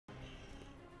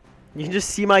You can just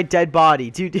see my dead body,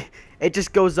 dude. It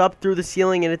just goes up through the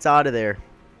ceiling and it's out of there.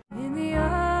 In the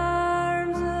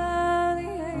arms of the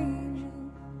angel,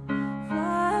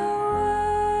 fly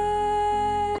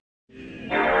away.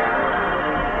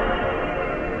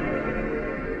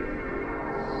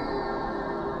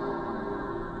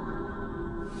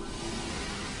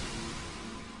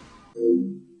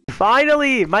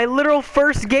 Finally, my literal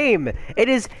first game. It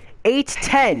is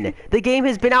 8:10. The game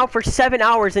has been out for 7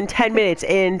 hours and 10 minutes,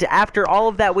 and after all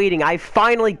of that waiting, I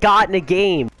finally gotten a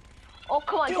game. Oh,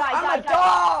 come on, Dude, die. I'm a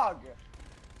dog!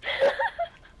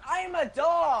 I'm a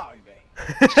dog!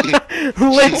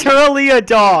 Literally a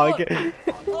dog.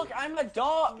 Look, I'm a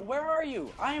dog. Where are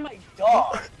you? I am a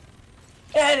dog.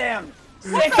 Get him!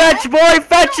 Fetch, boy,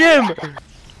 fetch him!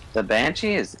 The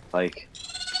Banshee is like...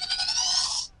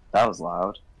 That was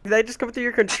loud. Did that just come through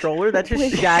your controller? That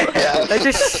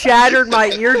just shattered my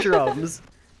eardrums.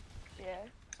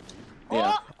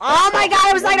 Yeah. Oh my god,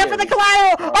 I was lined up for the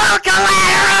collateral! Oh,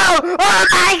 collateral! Oh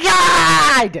my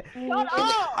god! Shut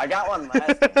up! I got one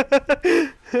last.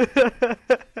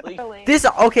 This,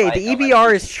 okay, the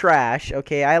EBR is trash.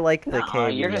 Okay, I like the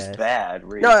KBS. You're just bad.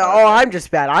 No, oh, I'm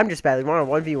just bad. I'm just bad. You want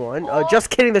a 1v1? Oh, just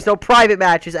kidding. There's no private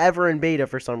matches ever in beta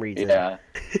for some reason. Yeah.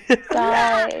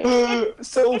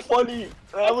 So funny.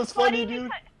 That was funny, dude.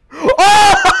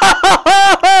 Oh!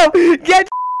 Get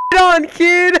on,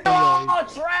 kid! Oh,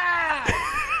 trash!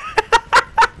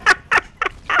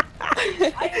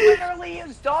 I literally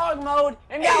used dog mode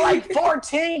and got like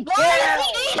 14 kills!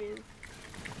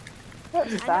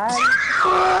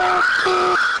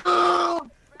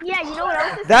 Yeah, you know what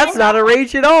else is That's not a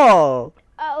rage at all!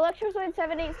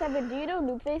 Electrozoid787, do you know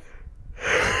Noobface?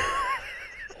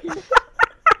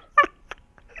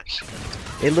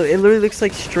 It literally looks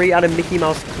like straight out of Mickey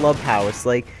Mouse Clubhouse.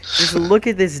 Like, just look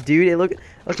at this dude.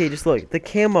 Okay, just look. The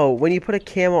camo, when you put a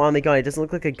camo on the gun, it doesn't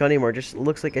look like a gun anymore. It just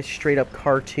looks like a straight up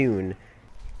cartoon.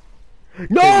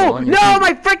 No! No!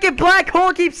 My freaking black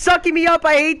hole keeps sucking me up!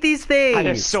 I hate these things! I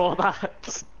just saw that.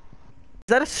 Is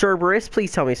that a Cerberus?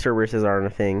 Please tell me Cerberuses aren't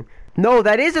a thing. No,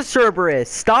 that is a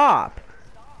Cerberus! Stop!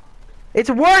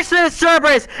 It's worse than a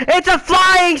Cerberus! It's a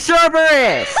flying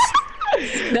Cerberus!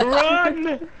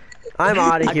 Run! I'm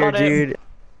out of here, dude.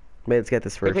 Wait, let's get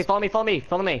this first. Okay, follow me, follow me,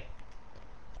 follow me.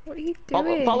 What are you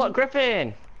doing? Follow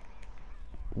Griffin!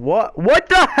 What? What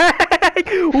the heck?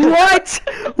 What?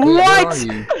 What?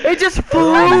 It just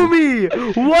flew me!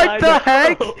 What the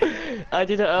heck? I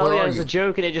did it earlier as a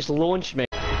joke and it just launched me.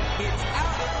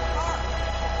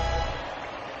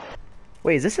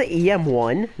 Wait, is this the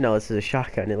EM1? No, this is a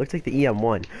shotgun. It looks like the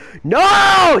EM1.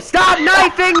 No! Stop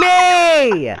knifing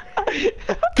me!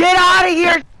 Get out of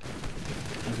here!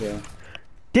 Yeah.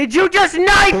 Did you just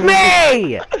knife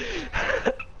me?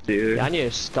 Dude. Yeah, I need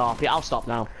to stop. Yeah, I'll stop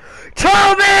now.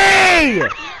 Toby!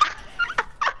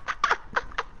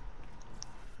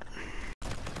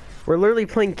 We're literally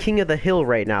playing King of the Hill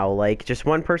right now. Like, just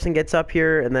one person gets up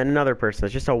here and then another person.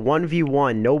 It's just a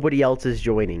 1v1. Nobody else is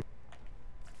joining.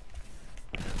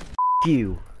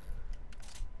 You.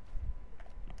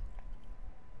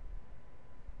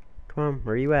 Come on,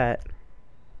 where are you at?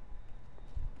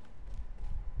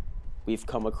 We've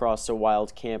come across a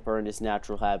wild camper in his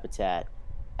natural habitat.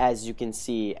 As you can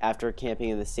see, after camping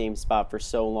in the same spot for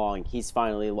so long, he's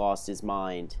finally lost his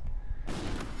mind.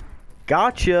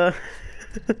 Gotcha!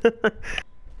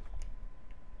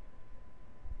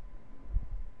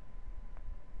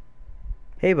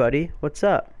 Hey buddy, what's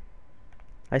up?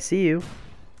 I see you.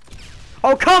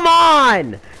 Oh, come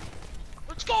on!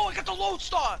 Let's go! I got the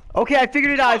lodestar! Okay, I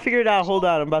figured it out, I figured it out. Hold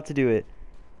on, I'm about to do it.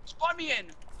 Spawn me in.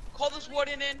 Call this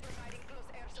warden in.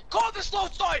 Call this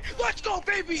lodestar! Let's go,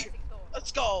 baby!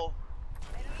 Let's go!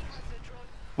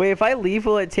 Wait, if I leave,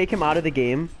 will it take him out of the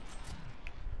game?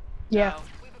 Yeah.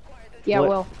 Yeah, What?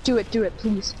 well, do it,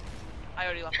 please. I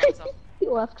already left myself. He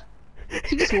left.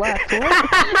 He just left.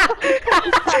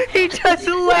 He just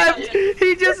left!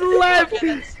 He just left!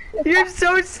 You're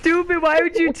so stupid, why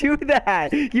would you do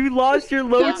that? You lost your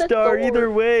lodestar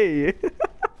either way.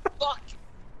 Fuck!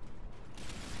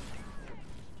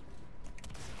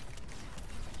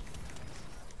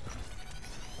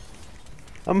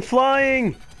 I'm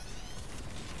flying!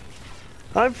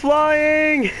 I'm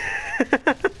flying!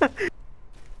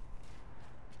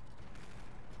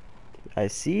 I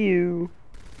see you.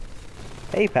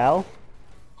 Hey, pal.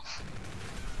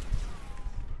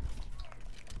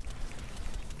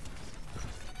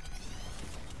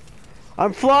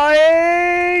 I'm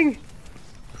flying!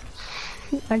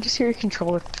 I just hear your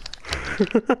controller.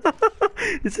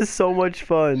 This is so much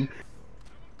fun.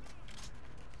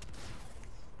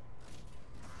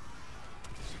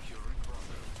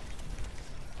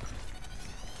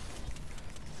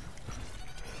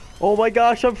 Oh my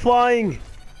gosh, I'm flying!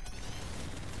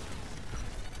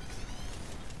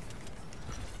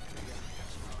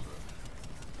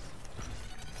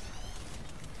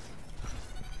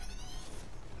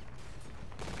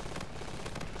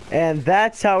 And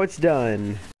that's how it's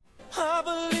done. I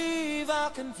believe I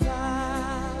can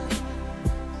fly.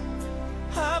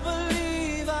 I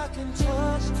believe I can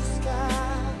touch the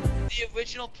sky. The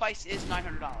original price is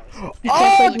 $900.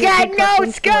 Oh, get no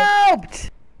scoped!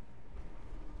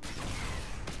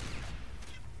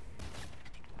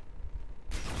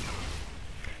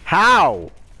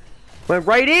 How? Went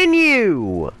right in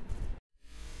you!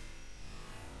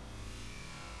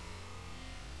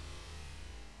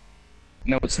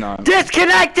 No, it's not.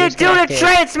 Disconnected due to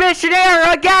transmission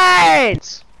error again!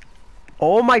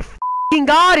 Oh my fucking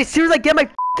god, as soon as I get my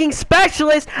fucking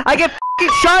specialist, I get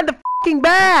fucking shot in the fucking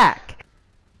back!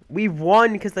 We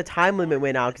won because the time limit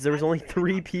went out because there was only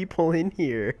 3 people in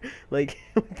here. Like,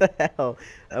 what the hell?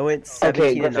 I went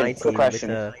 17 to 19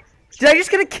 with Did I just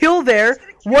get a kill there?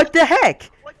 What the heck?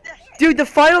 Dude, the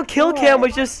final kill cam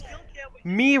was just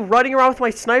me running around with my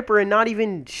sniper and not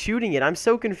even shooting it. I'm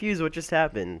so confused what just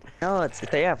happened. No,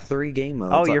 they have 3 game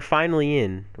modes. Oh, you're finally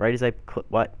in. Right as I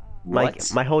what?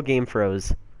 My whole game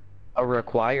froze. A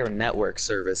require network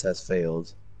service has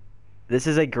failed. This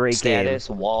is a great Status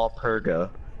wall purga.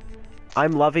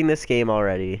 I'm loving this game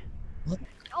already.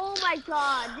 Oh my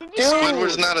god. Did you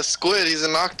Squidward's not a squid, he's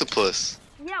an octopus.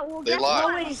 Yeah, well, They guess lie.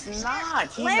 what? No, he's not.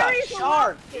 He's Larry's a a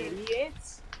shark, monster.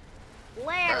 idiots.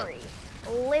 Larry.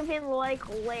 Living like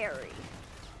Larry.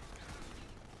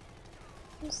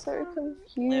 I'm so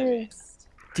confused.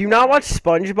 Do you not watch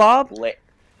SpongeBob?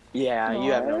 Yeah,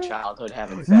 you have no childhood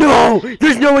having. No!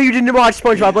 There's no way you didn't watch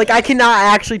SpongeBob. Like, I cannot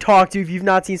actually talk to you if you've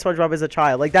not seen SpongeBob as a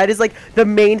child. Like, that is, like, the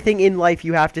main thing in life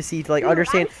you have to see to, like, Dude,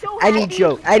 understand I'm so any happy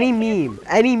joke, you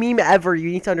any meme ever, you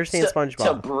need to understand To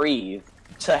SpongeBob. breathe,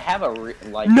 to have a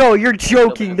like. No, you're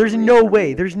joking. There's no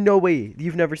way. There's no way.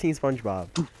 You've never seen SpongeBob.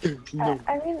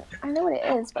 I mean, I know what it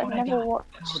is, but I've never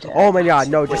watched it. Oh my god,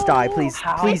 no, just die. Please,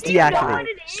 How please do you know deactivate. what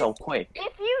it is? So quick.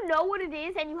 If you know what it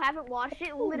is and you haven't watched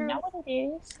it,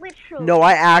 literally. Literally. No,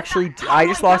 I actually, I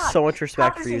just my lost God. so much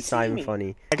respect How for does you. he It's not see even me?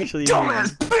 funny. Actually,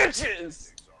 Dumbass bitches!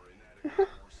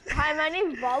 Hi, my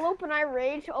name's Volop and I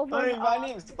rage over. My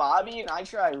name's Bobby and I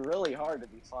try really hard to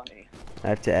be funny. I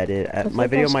have to edit. My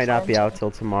video might not be out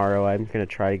till tomorrow. I'm gonna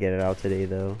try to get it out today,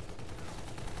 though.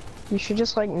 You should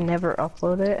just like never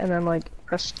upload it and then like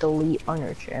press delete on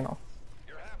your channel.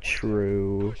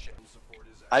 True.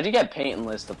 How'd you get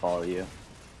Paintless to follow you?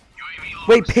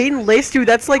 Wait, Peyton List, dude,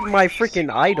 that's like my freaking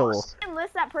idol.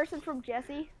 Enlist that person from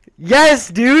Jesse. Yes,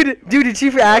 dude! Dude, did she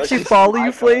actually follow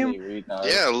you, Flame?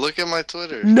 Yeah, look at my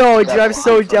Twitter. No, dude, That I'm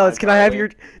so blonde from jealous. Can I have iCarly. your...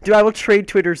 Dude, I will trade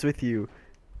Twitters with you.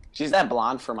 She's that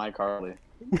blonde from iCarly.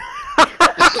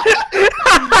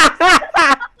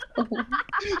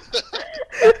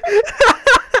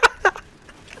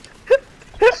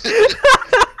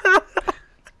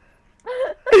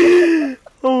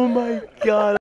 Oh my god.